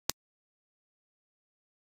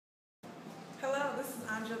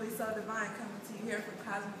Divine coming to you here from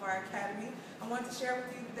Cosmebar Academy. I want to share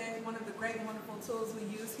with you today one of the great and wonderful tools we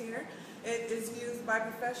use here. It is used by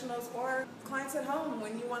professionals or clients at home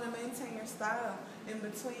when you want to maintain your style in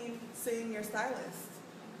between seeing your stylist.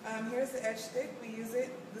 Here's the EdgeStick. We use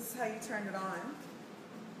it. This is how you turn it on.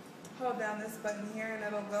 Hold down this button here and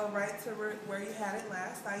it'll go right to where you had it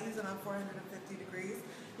last. I use it on 450 degrees.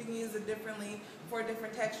 You can use it differently for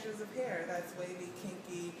different textures of hair. That's wavy,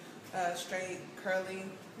 kinky, straight, curly.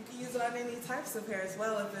 You can use it on any types of hair as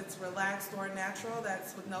well, if it's relaxed or natural,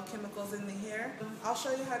 that's with no chemicals in the hair. I'll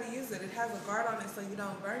show you how to use it. It has a guard on it so you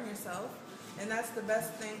don't burn yourself. And that's the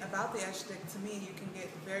best thing about the EdgeStick to me. You can get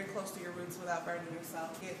very close to your roots without burning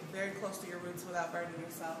yourself. Get very close to your roots without burning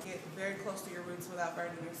yourself. Get very close to your roots without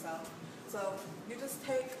burning yourself. So you just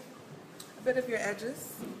take a bit of your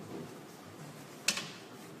edges.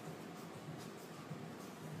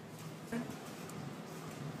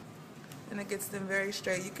 And it gets them very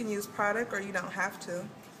straight. You can use product or you don't have to.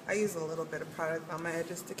 I use a little bit of product on my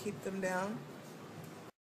edges to keep them down.